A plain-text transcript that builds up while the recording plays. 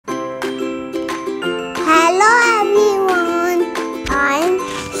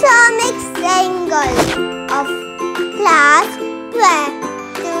everywhere.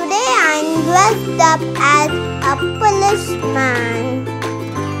 Today I'm dressed up as a policeman.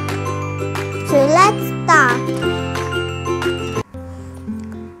 So let's start.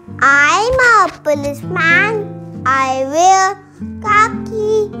 I'm a policeman. I wear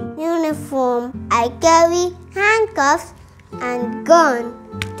khaki uniform. I carry handcuffs and gun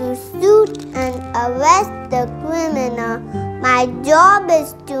to shoot and arrest the criminal. My job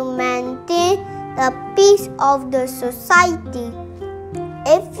is to maintain the peace of the society.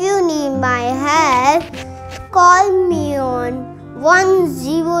 If you need my help, call me on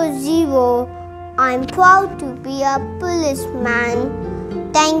 100. I'm proud to be a policeman.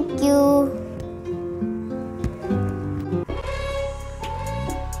 Thank you.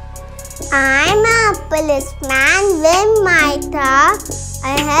 I'm a policeman with my car.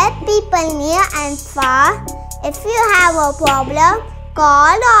 I help people near and far. If you have a problem,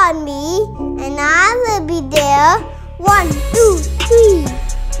 call on me and I will be there. 1, 2, 3.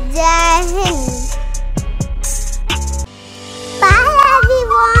 Jai Hind.